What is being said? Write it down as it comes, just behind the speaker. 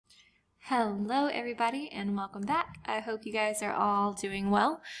Hello everybody and welcome back. I hope you guys are all doing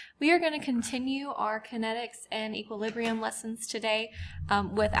well. We are going to continue our kinetics and equilibrium lessons today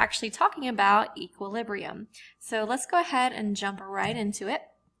with actually talking about equilibrium. So let's go ahead and jump right into it.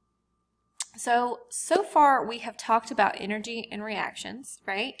 So far we have talked about energy and reactions,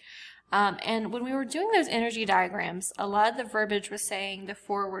 right? And when we were doing those energy diagrams, a lot of the verbiage was saying the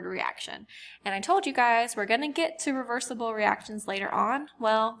forward reaction. And I told you guys we're going to get to reversible reactions later on.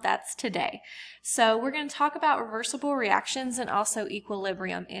 Well, that's today. So we're going to talk about reversible reactions and also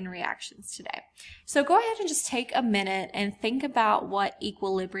equilibrium in reactions today. So go ahead and just take a minute and think about what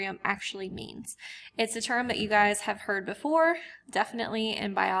equilibrium actually means. It's a term that you guys have heard before, definitely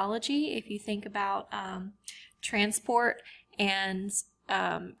in biology. If you think about transport and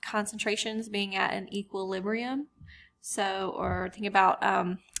concentrations being at an equilibrium. Or think about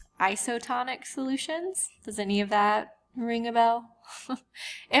isotonic solutions. Does any of that ring a bell?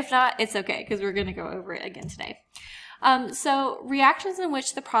 If not, it's okay because we're going to go over it again today. So reactions in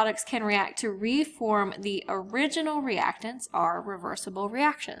which the products can react to reform the original reactants are reversible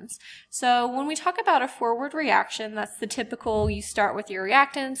reactions. So when we talk about a forward reaction, that's the typical, you start with your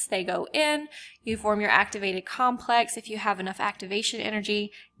reactants, they go in, you form your activated complex. If you have enough activation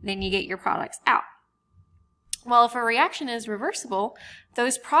energy, then you get your products out. Well, if a reaction is reversible,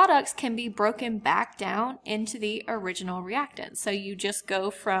 those products can be broken back down into the original reactant. So you just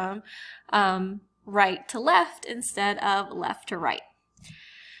go from right to left instead of left to right.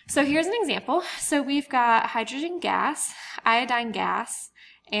 So here's an example. So we've got hydrogen gas, iodine gas,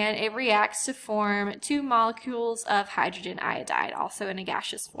 and it reacts to form 2 molecules of hydrogen iodide, also in a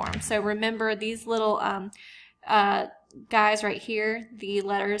gaseous form. So remember these little guys right here, the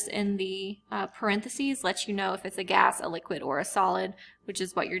letters in the parentheses let you know if it's a gas, a liquid, or a solid, which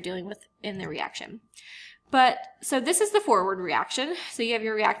is what you're dealing with in the reaction. So this is the forward reaction. So you have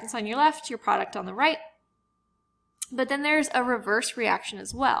your reactants on your left, your product on the right. But then there's a reverse reaction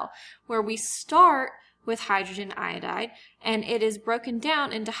as well, where we start with hydrogen iodide and it is broken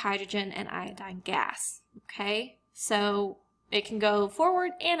down into hydrogen and iodine gas. Okay, so it can go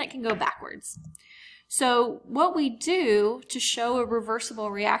forward and it can go backwards. So what we do to show a reversible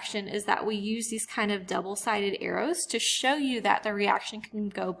reaction is that we use these kind of double-sided arrows to show you that the reaction can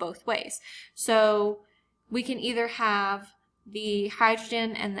go both ways. So we can either have the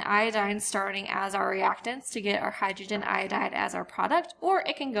hydrogen and the iodine starting as our reactants to get our hydrogen iodide as our product, or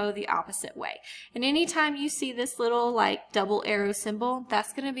it can go the opposite way. And anytime you see this little like double arrow symbol,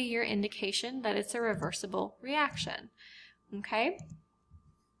 that's going to be your indication that it's a reversible reaction. Okay?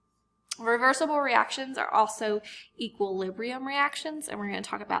 Reversible reactions are also equilibrium reactions, and we're going to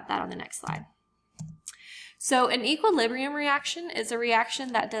talk about that on the next slide. So an equilibrium reaction is a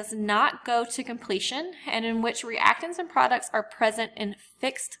reaction that does not go to completion and in which reactants and products are present in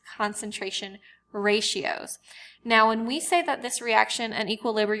fixed concentration ratios. Now, when we say that this reaction, an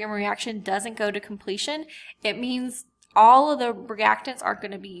equilibrium reaction, doesn't go to completion, it means all of the reactants aren't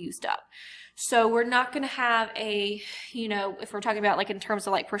going to be used up. So we're not going to have a, if we're talking about like in terms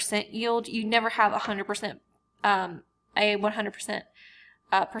of like percent yield, you never have 100%, a 100%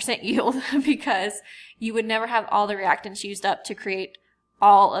 percent yield because you would never have all the reactants used up to create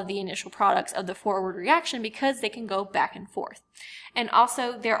all of the initial products of the forward reaction because they can go back and forth. And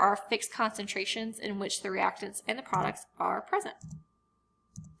also there are fixed concentrations in which the reactants and the products are present.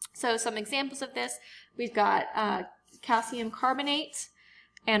 So some examples of this, we've got calcium carbonate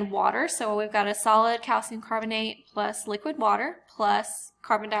and water. So we've got a solid calcium carbonate plus liquid water plus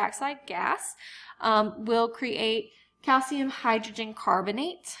carbon dioxide gas will create calcium hydrogen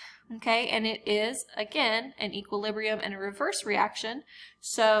carbonate, okay, and it is, again, an equilibrium and a reverse reaction.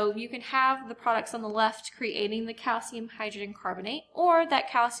 So you can have the products on the left creating the calcium hydrogen carbonate, or that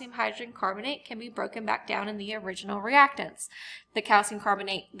calcium hydrogen carbonate can be broken back down in the original reactants, the calcium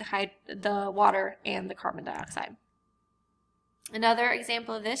carbonate, the water, and the carbon dioxide. Another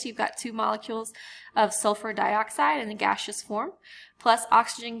example of this, you've got 2 molecules of sulfur dioxide in the gaseous form plus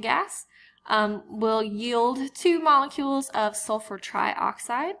oxygen gas. Will yield 2 molecules of sulfur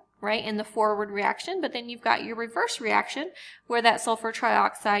trioxide, right, in the forward reaction, but then you've got your reverse reaction where that sulfur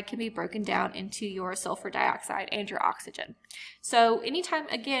trioxide can be broken down into your sulfur dioxide and your oxygen. So anytime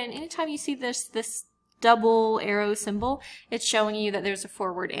you see this double arrow symbol, it's showing you that there's a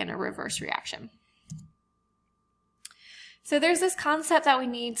forward and a reverse reaction. So there's this concept that we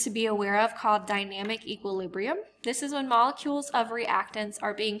need to be aware of called dynamic equilibrium. This is when molecules of reactants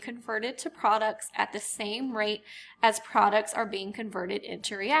are being converted to products at the same rate as products are being converted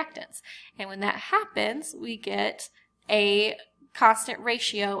into reactants. And when that happens, we get a constant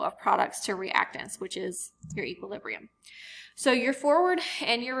ratio of products to reactants, which is your equilibrium. So your forward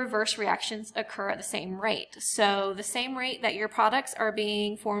and your reverse reactions occur at the same rate. So the same rate that your products are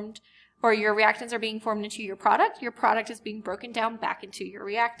being formed, or your reactants are being formed into your product is being broken down back into your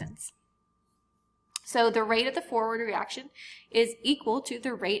reactants. So the rate of the forward reaction is equal to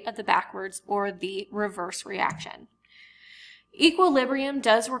the rate of the backwards or the reverse reaction. Equilibrium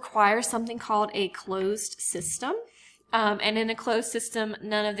does require something called a closed system. And in a closed system,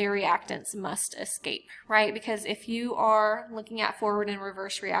 none of the reactants must escape, right? Because if you are looking at forward and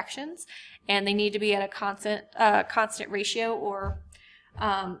reverse reactions and they need to be at a constant ratio, or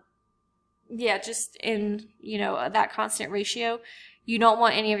just in, that constant ratio, you don't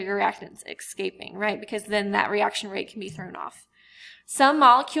want any of your reactants escaping, right? Because then that reaction rate can be thrown off. Some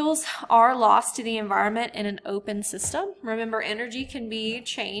molecules are lost to the environment in an open system. Remember, energy can be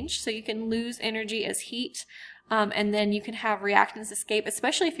changed, so you can lose energy as heat, and then you can have reactants escape,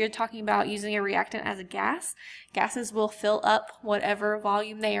 especially if you're talking about using a reactant as a gas. Gases will fill up whatever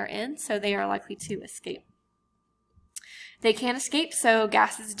volume they are in, so they are likely to escape. They can escape, so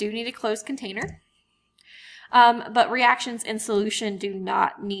gases do need a closed container. But reactions in solution do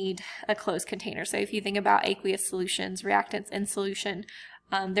not need a closed container. So if you think about aqueous solutions, reactants in solution,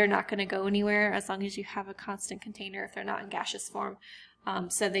 they're not going to go anywhere as long as you have a constant container if they're not in gaseous form.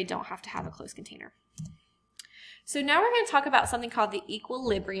 So they don't have to have a closed container. So now we're going to talk about something called the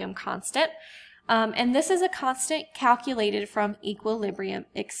equilibrium constant. And this is a constant calculated from equilibrium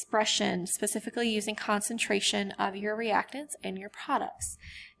expression, specifically using concentration of your reactants and your products.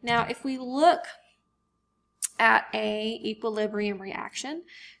 Now, if we look at a equilibrium reaction,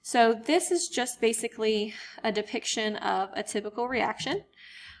 so this is just basically a depiction of a typical reaction.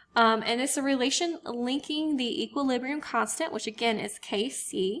 And it's a relation linking the equilibrium constant, which again is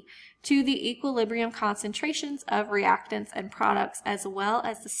Kc, to the equilibrium concentrations of reactants and products, as well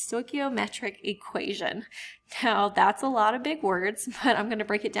as the stoichiometric equation. Now, that's a lot of big words, but I'm going to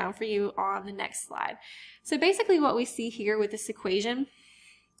break it down for you on the next slide. So basically what we see here with this equation,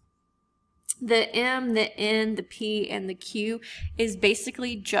 the M, the N, the P, and the Q is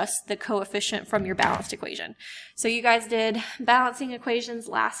basically just the coefficient from your balanced equation. So you guys did balancing equations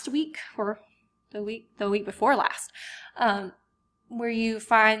last week, or the week before last, where you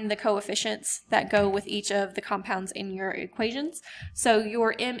find the coefficients that go with each of the compounds in your equations. So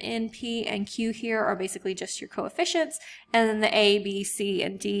your M, N, P, and Q here are basically just your coefficients, and then the A, B, C,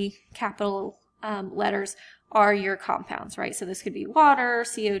 and D capital letters are your compounds, right? So this could be water,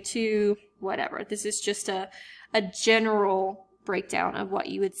 CO2, whatever. This is just a general breakdown of what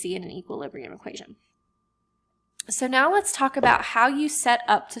you would see in an equilibrium equation. So now let's talk about how you set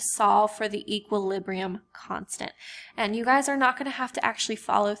up to solve for the equilibrium constant. And you guys are not going to have to actually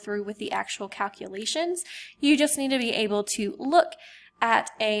follow through with the actual calculations. You just need to be able to look at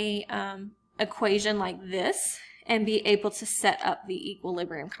a equation like this and be able to set up the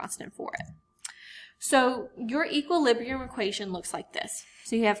equilibrium constant for it. So your equilibrium equation looks like this.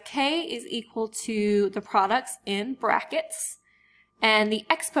 So you have K is equal to the products in brackets, and the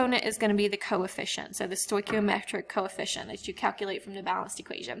exponent is going to be the coefficient, so the stoichiometric coefficient that you calculate from the balanced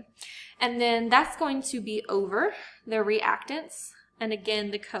equation. And then that's going to be over the reactants, and again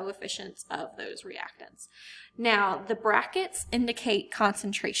the coefficients of those reactants. Now the brackets indicate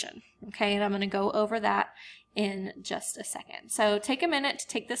concentration, okay, and I'm going to go over that in just a second. So take a minute to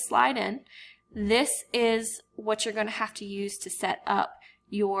take this slide in. This is what you're going to have to use to set up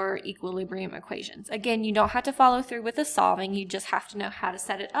your equilibrium equations. Again, you don't have to follow through with the solving, you just have to know how to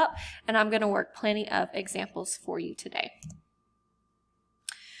set it up, and I'm going to work plenty of examples for you today.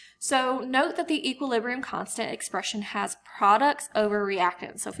 So note that the equilibrium constant expression has products over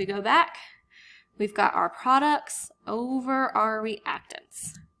reactants. So if we go back, we've got our products over our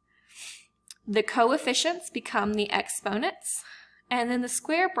reactants. The coefficients become the exponents, and then the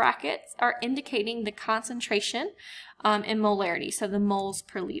square brackets are indicating the concentration in molarity, so the moles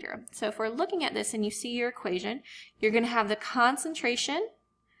per liter. So if we're looking at this and you see your equation, you're going to have the concentration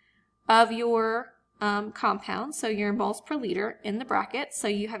of your compound, so your moles per liter in the brackets. So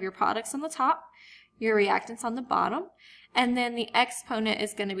you have your products on the top, your reactants on the bottom, and then the exponent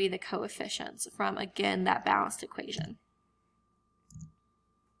is going to be the coefficients from, again, that balanced equation.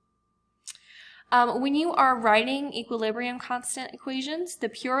 When you are writing equilibrium constant equations, the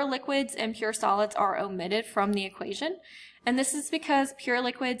pure liquids and pure solids are omitted from the equation. And this is because pure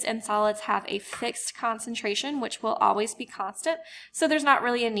liquids and solids have a fixed concentration, which will always be constant. So there's not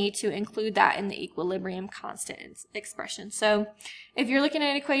really a need to include that in the equilibrium constant expression. So if you're looking at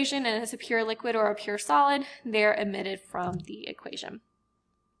an equation and it's a pure liquid or a pure solid, they're omitted from the equation.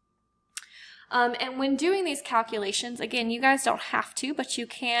 And when doing these calculations, again, you guys don't have to, but you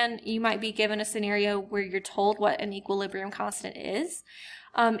can. You might be given a scenario where you're told what an equilibrium constant is.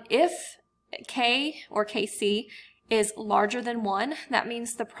 If K or Kc is larger than 1, that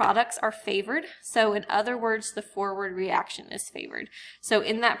means the products are favored. So in other words, the forward reaction is favored. So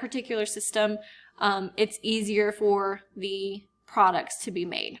in that particular system, it's easier for the products to be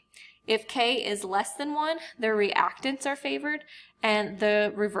made. If K is less than 1, the reactants are favored and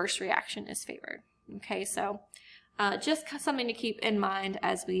the reverse reaction is favored. Okay, so just something to keep in mind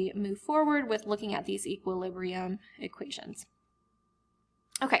as we move forward with looking at these equilibrium equations.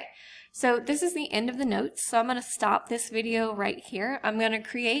 Okay, so this is the end of the notes, so I'm going to stop this video right here. I'm going to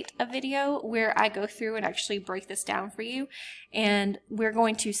create a video where I go through and actually break this down for you, and we're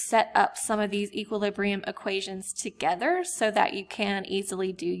going to set up some of these equilibrium equations together so that you can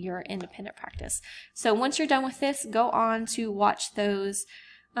easily do your independent practice. So once you're done with this, go on to watch those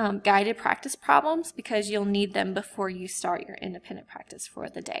guided practice problems because you'll need them before you start your independent practice for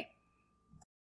the day.